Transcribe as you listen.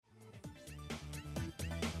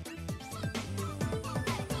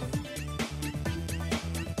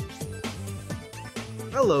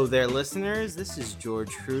Hello there, listeners. This is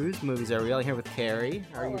George Cruz. Movies Are Real. I'm here with Carrie.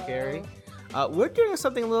 How are you, Carrie? We're doing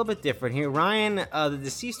something a little bit different here. Ryan, the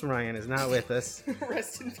deceased Ryan, is not with us.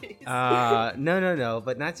 Rest in peace. No,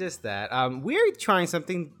 but not just that. We're trying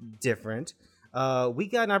something different. We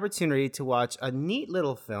got an opportunity to watch a neat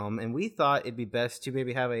little film, and we thought it'd be best to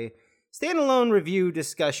maybe have a standalone review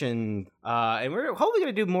discussion. And we're hopefully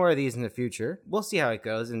going to do more of these in the future. We'll see how it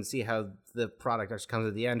goes and see how the product actually comes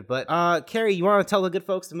at the end. But Carrie, you want to tell the good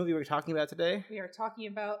folks the movie we're talking about today? We are talking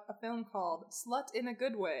about a film called Slut in a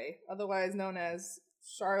Good Way, otherwise known as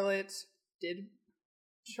Charlotte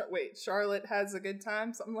Has a Good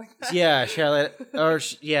Time, something like that. Yeah, Charlotte,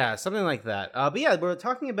 something like that. But yeah, we're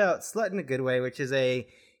talking about Slut in a Good Way, which is a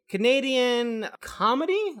Canadian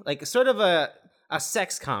comedy, like sort of a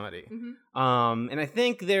sex comedy. Mm-hmm. And I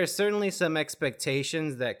think there's certainly some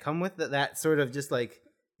expectations that come with that sort of just like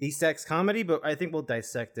the sex comedy, but I think we'll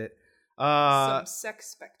dissect it. Some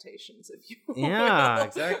sex expectations, if you will. Yeah,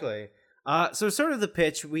 exactly. So sort of the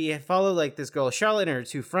pitch, we follow like this girl, Charlotte, and her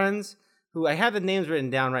two friends, who I have the names written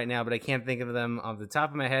down right now, but I can't think of them off the top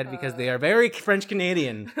of my head because they are very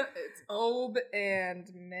French-Canadian. It's Aube and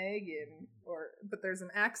Megan, but there's an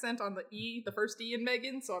accent on the E, the first E in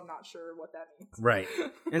Megan, so I'm not sure what that means. Right.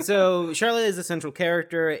 And so Charlotte is the central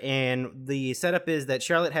character, and the setup is that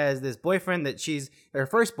Charlotte has this boyfriend her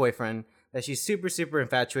first boyfriend that she's super, super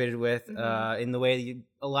infatuated with, in the way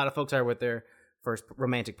a lot of folks are with their first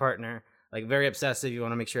romantic partner. Like, very obsessive. You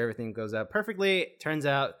want to make sure everything goes out perfectly. Turns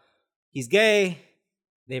out he's gay.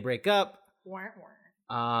 They break up.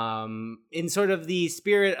 In sort of the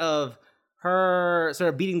spirit of her sort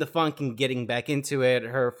of beating the funk and getting back into it,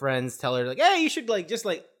 her friends tell her, like, hey, you should, like, just,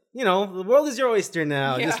 like, the world is your oyster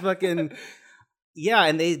now. Yeah. Just fucking... Yeah,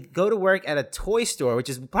 and they go to work at a toy store, which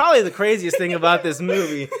is probably the craziest thing about this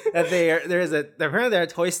movie. That apparently there are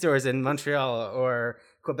toy stores in Montreal or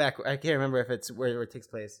Quebec. I can't remember if it's where it takes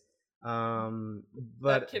place. But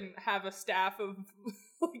that can have a staff of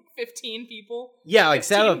like 15 people. Yeah, like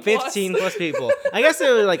staff of 15 plus people. I guess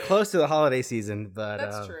they were like close to the holiday season, but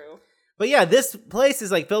that's true. But yeah, this place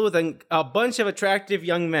is like filled with a bunch of attractive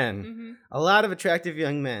young men. Mm-hmm. A lot of attractive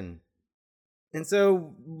young men. And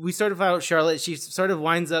so we sort of found out Charlotte, she sort of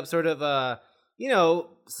winds up sort of,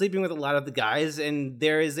 sleeping with a lot of the guys. And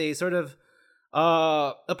there is a sort of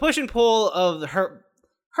a push and pull of her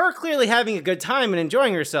clearly having a good time and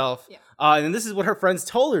enjoying herself. Yeah. And this is what her friends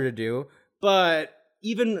told her to do. But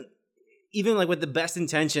even like with the best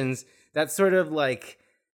intentions, that's sort of like,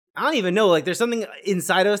 I don't even know, like there's something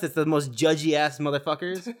inside us that's the most judgy ass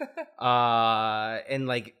motherfuckers. And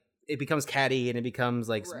like it becomes catty and it becomes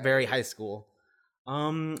like very high school.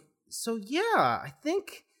 So yeah, I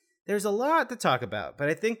think there's a lot to talk about, but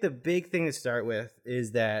I think the big thing to start with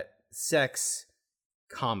is that sex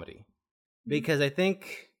comedy. Because I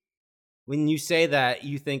think when you say that,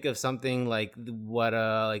 you think of something like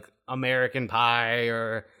like American Pie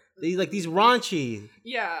or these raunchy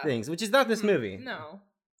things, which is not this movie. No.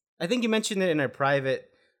 I think you mentioned it in our private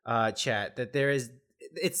chat that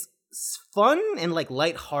it's fun and like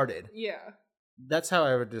lighthearted. Yeah. That's how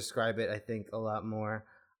I would describe it, I think, a lot more.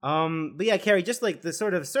 But yeah, Carrie, just like the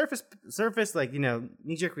sort of surface, like,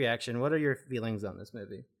 knee-jerk reaction. What are your feelings on this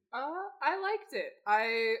movie? I liked it.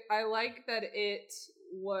 I like that it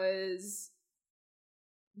was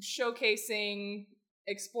showcasing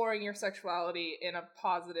exploring your sexuality in a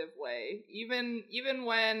positive way. Even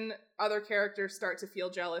when other characters start to feel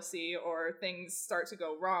jealousy or things start to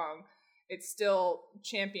go wrong, it's still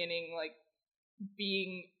championing like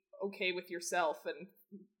being okay with yourself and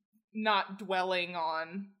not dwelling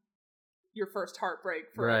on your first heartbreak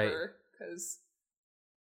forever, because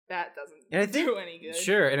that doesn't do any good.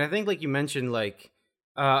 Sure, and I think like you mentioned, like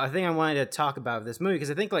I think I wanted to talk about this movie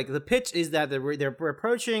because I think like the pitch is that they're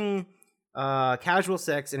approaching casual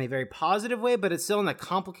sex in a very positive way, but it's still in a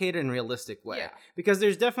complicated and realistic way. Yeah. Because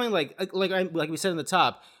there's definitely like we said in the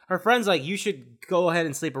top, her friends like, you should go ahead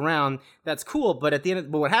and sleep around. That's cool, but at the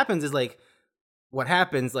end, but what happens is like. What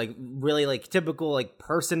happens, like, really, like, typical, like,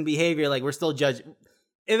 person behavior, like, we're still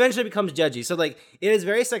eventually becomes judgy. So, like, it is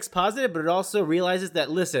very sex positive, but it also realizes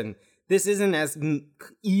that, listen, this isn't as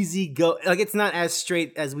easy like, it's not as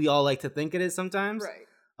straight as we all like to think it is sometimes.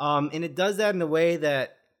 Right. And it does that in a way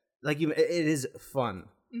that, like, it is fun.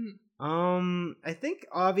 Mm-hmm. I think,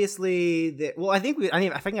 obviously, I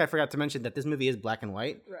think I forgot to mention that this movie is black and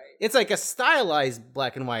white. Right. It's, like, a stylized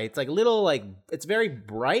black and white. It's, like, little, like, it's very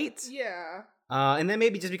bright. Yeah. And that may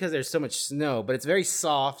be just because there's so much snow, but it's very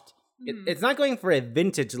soft. It's not going for a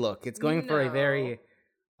vintage look. It's going for a very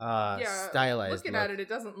stylized looking look. at it, it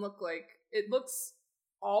doesn't look like... It looks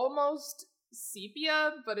almost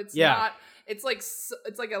sepia, but it's Yeah. not. It's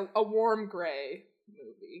like a warm gray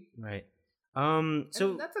movie. Right.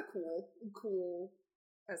 So that's a cool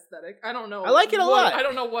aesthetic. I don't know. I like it a lot. I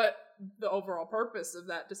don't know what the overall purpose of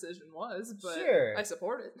that decision was, but Sure. I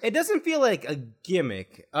support it. It doesn't feel like a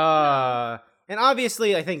gimmick. And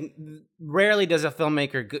obviously, I think rarely does a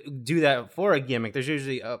filmmaker do that for a gimmick. There's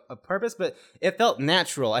usually a purpose, but it felt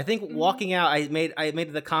natural. I think walking out, I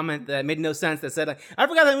made the comment that made no sense that said, like, I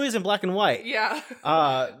forgot that movie was in black and white. Yeah.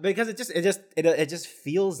 Because it just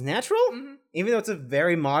feels natural, even though it's a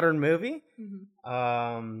very modern movie.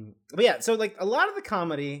 But yeah, so like a lot of the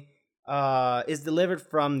comedy is delivered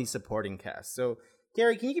from the supporting cast. So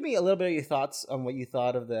Gary, can you give me a little bit of your thoughts on what you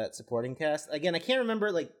thought of that supporting cast? Again, I can't remember,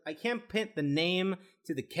 like, I can't pin the name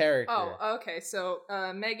to the character. Oh, okay. So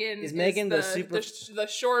Megan is the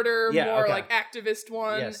shorter, more like activist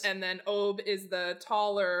one, Yes. and then Obe is the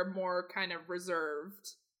taller, more kind of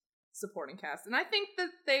reserved supporting cast. And I think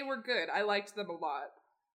that they were good. I liked them a lot.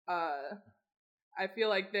 I feel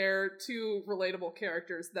like they're two relatable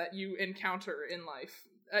characters that you encounter in life.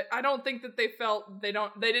 I don't think that they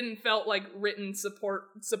didn't felt like written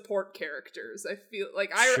support characters. I feel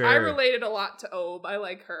like I related a lot to Obe. I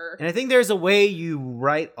like her. And I think there's a way you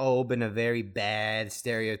write Obe in a very bad,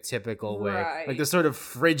 stereotypical way. Right. Like the sort of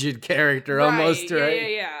frigid character almost,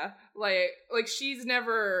 right? Yeah. Like she's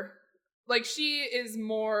never, like, she is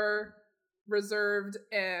more reserved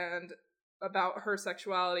and about her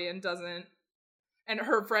sexuality and doesn't. And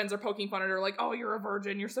her friends are poking fun at her, like, "Oh, you're a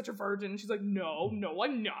virgin. You're such a virgin." And she's like, "No,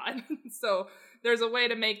 I'm not." So there's a way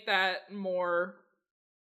to make that more,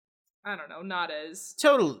 I don't know, not as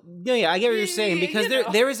total. Yeah, I get what you're saying, because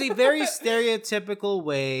there is a very stereotypical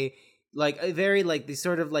way, like a very like the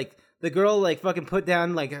sort of like the girl like fucking put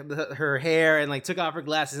down like her hair and like took off her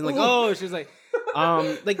glasses and like she's like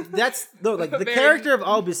that's like the character of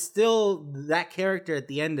Obe is still that character at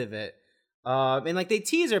the end of it. And like they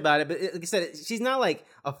tease her about it, but like I said, she's not like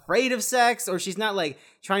afraid of sex, or she's not like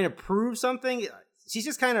trying to prove something. She's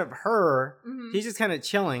just kind of her. She's just kind of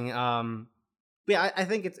chilling. But yeah, I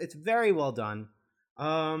think it's very well done.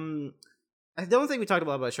 I don't think we talked a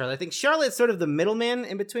lot about Charlotte. I think Charlotte's sort of the middleman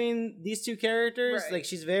in between these two characters. Right. Like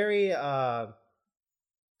she's very I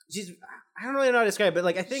don't really know how to describe it, but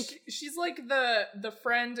like I think she's like the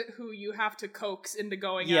friend who you have to coax into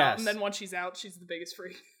going out, and then once she's out, she's the biggest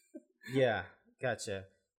freak. Yeah, gotcha.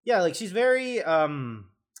 Yeah, like she's very I don't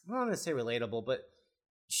want to say relatable, but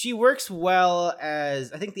she works well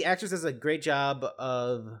as, I think the actress does a great job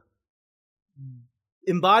of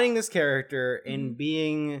embodying this character and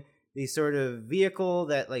being the sort of vehicle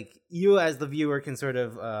that like you as the viewer can sort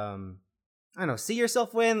of I don't know, see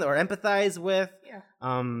yourself with or empathize with. Yeah.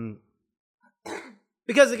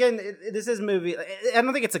 Because again, this is a movie. I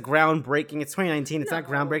don't think it's a groundbreaking. It's 2019. It's not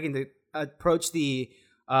groundbreaking to approach the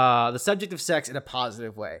subject of sex in a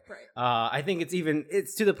positive way. Right. I think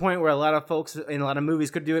it's to the point where a lot of folks in a lot of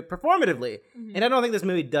movies could do it performatively, and I don't think this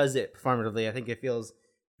movie does it performatively. I think it feels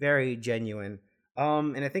very genuine.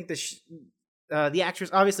 And I think the actress,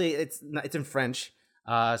 obviously it's in French,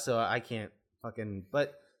 so I can't fucking.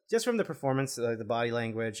 But just from the performance, the body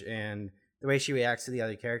language, and the way she reacts to the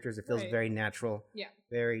other characters, it feels very natural. Yeah.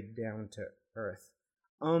 Very down to earth.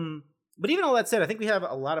 But even all that said, I think we have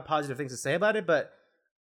a lot of positive things to say about it, but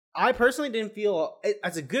I personally didn't feel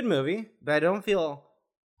it's a good movie, but I don't feel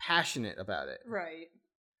passionate about it. Right.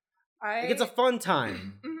 It's a fun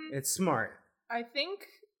time. It's smart. I think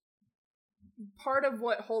part of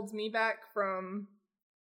what holds me back from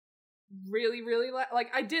really, really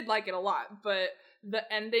like I did like it a lot, but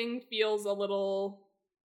the ending feels a little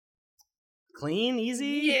clean,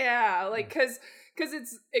 easy. Yeah, like because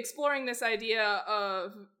it's exploring this idea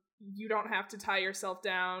of you don't have to tie yourself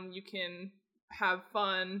down, you can have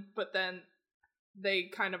fun, but then they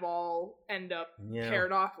kind of all end up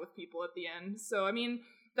paired off with people at the end. So I mean,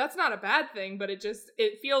 that's not a bad thing, but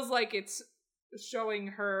it feels like it's showing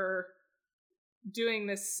her doing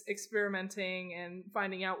this experimenting and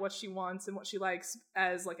finding out what she wants and what she likes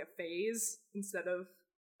as like a phase instead of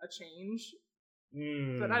a change.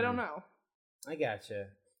 But I don't know. I gotcha.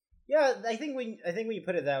 Yeah, I think when you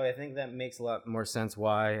put it that way, I think that makes a lot more sense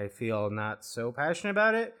why I feel not so passionate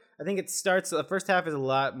about it. I think the first half is a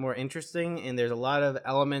lot more interesting, and there's a lot of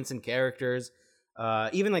elements and characters.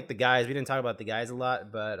 Even like the guys, we didn't talk about the guys a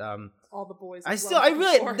lot, but all the boys. that's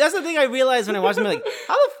the thing I realized when I watched them. Like,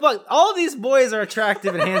 how the fuck all these boys are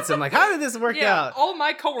attractive and handsome? Like, how did this work out? All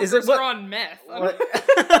my coworkers are on meth.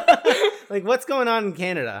 Like, what's going on in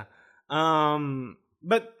Canada?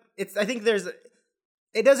 But I think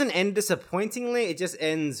it doesn't end disappointingly. It just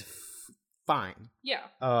ends fine. Yeah.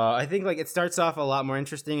 I think like it starts off a lot more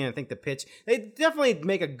interesting, and I think the pitch, they definitely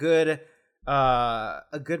make a good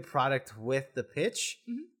product with the pitch.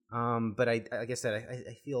 Mm-hmm. But like I said,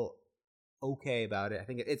 I feel okay about it. I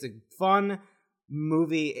think it's a fun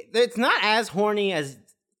movie. It's not as horny as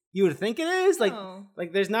you would think it is. Like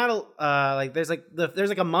there's not a there's like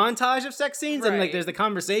a montage of sex scenes, and like there's the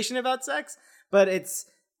conversation about sex, but it's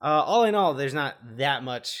all in all, there's not that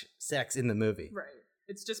much sex in the movie. Right.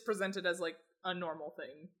 It's just presented as like a normal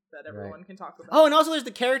thing that everyone can talk about. Oh, and also there's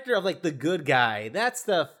the character of like the good guy. That's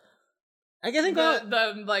the I guess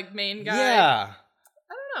the like main guy. Yeah.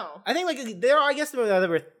 I don't know. I think like there are, I guess that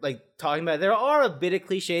we're like talking about, there are a bit of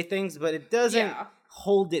cliche things, but it doesn't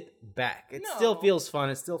hold it back. It still feels fun.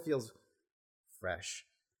 It still feels fresh.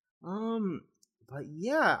 But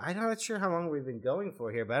yeah, I'm not sure how long we've been going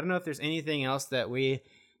for here, but I don't know if there's anything else that we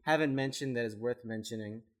haven't mentioned that is worth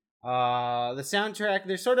mentioning. The soundtrack,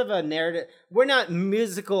 there's sort of a narrative. We're not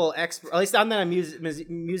musical expert, at least I'm not a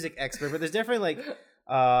music expert, but there's definitely like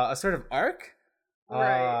a sort of arc.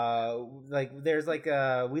 Right. Like there's like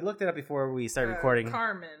we looked it up before we started recording.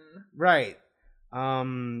 Carmen. Right.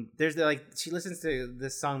 There's the, like, she listens to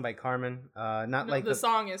this song by Carmen. The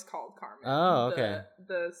song is called Carmen. Oh, okay.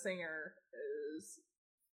 The singer is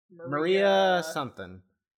Maria something.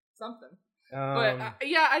 But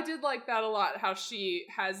yeah, I did like that a lot. How she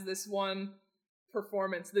has this one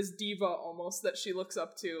performance, this diva almost that she looks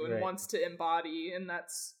up to and wants to embody, and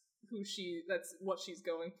that's what she's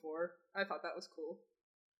going for. I thought that was cool.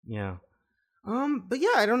 Yeah. But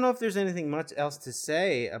yeah, I don't know if there's anything much else to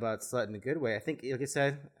say about Slut in a Good Way. I think, like I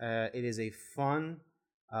said, it is a fun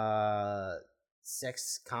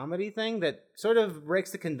sex comedy thing that sort of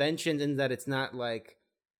breaks the conventions in that it's not like,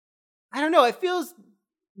 I don't know, it feels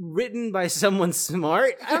written by someone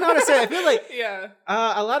smart. I don't know how to say it. I feel like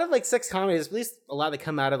a lot of like sex comedies, at least a lot that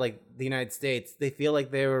come out of like the United States, they feel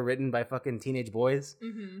like they were written by fucking teenage boys.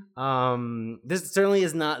 Mm-hmm. This certainly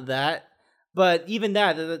is not that, but even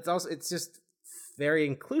that, it's just very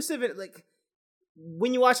inclusive. It, like,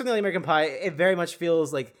 when you watch something like American Pie, it very much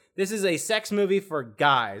feels like this is a sex movie for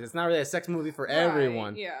guys. It's not really a sex movie for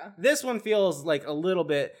everyone. Yeah. This one feels like a little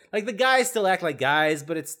bit like the guys still act like guys,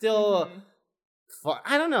 but it's still fun.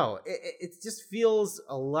 I don't know. It just feels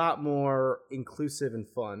a lot more inclusive and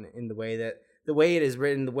fun in the way it is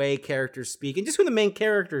written, the way characters speak, and just who the main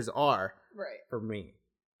characters are. Right. For me.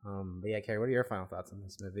 But yeah, Carrie, what are your final thoughts on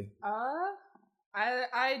this movie?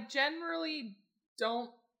 I generally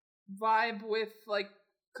don't vibe with like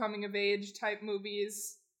coming of age type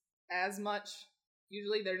movies as much.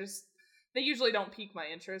 Usually they usually don't pique my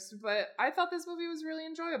interest, but I thought this movie was really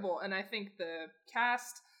enjoyable, and I think the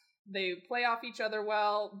cast, they play off each other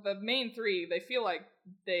well. The main three, they feel like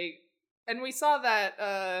and we saw that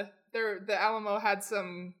the Alamo had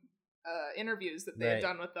some interviews that they had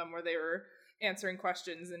done with them where they were answering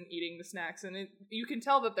questions and eating the snacks, and you can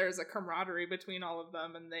tell that there's a camaraderie between all of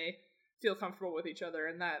them, and they feel comfortable with each other,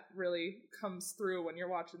 and that really comes through when you're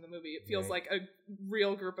watching the movie. It feels like a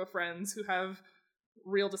real group of friends who have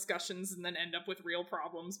real discussions and then end up with real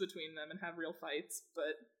problems between them and have real fights.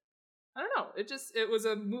 But I don't know, it was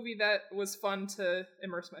a movie that was fun to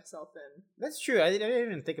immerse myself in. That's true. I didn't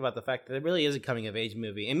even think about the fact that it really is a coming of age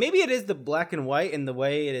movie, and maybe it is the black and white and the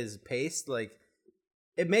way it is paced, like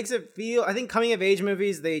it makes it feel, I think coming of age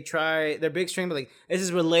movies, they try their big strength, but like this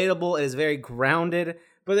is relatable, it is very grounded.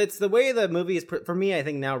 But it's the way the movie is, for me, I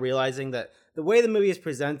think now realizing that the way the movie is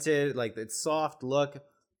presented, like its soft look,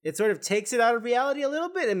 it sort of takes it out of reality a little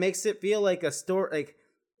bit and makes it feel like a story, like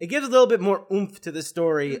it gives a little bit more oomph to the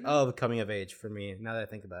story of coming of age for me, now that I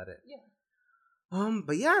think about it. Yeah.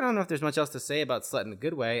 But yeah, I don't know if there's much else to say about Slut in a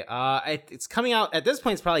Good Way. It's coming out, at this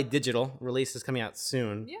point, it's probably digital. Release is coming out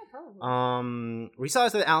soon. Yeah, probably. We saw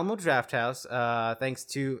this at the Alamo Drafthouse, thanks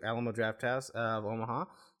to Alamo Drafthouse of Omaha.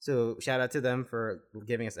 So shout out to them for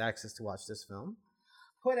giving us access to watch this film.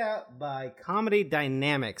 Put out by Comedy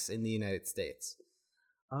Dynamics in the United States.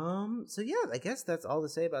 So yeah, I guess that's all to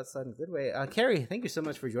say about Slut in a Good Way. Carrie, thank you so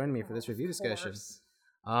much for joining me for this review discussion.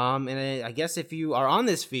 And I guess if you are on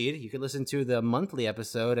this feed, you could listen to the monthly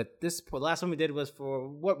episode. At this point, the last one we did was for,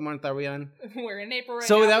 what month are we on? We're in April right now.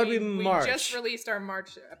 So that would be March. We just released our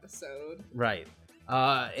March episode. Right.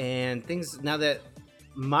 And things, now that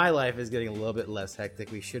my life is getting a little bit less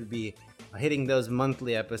hectic, we should be hitting those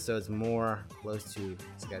monthly episodes more close to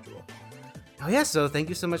schedule. Oh yeah, so thank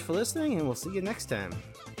you so much for listening, and we'll see you next time.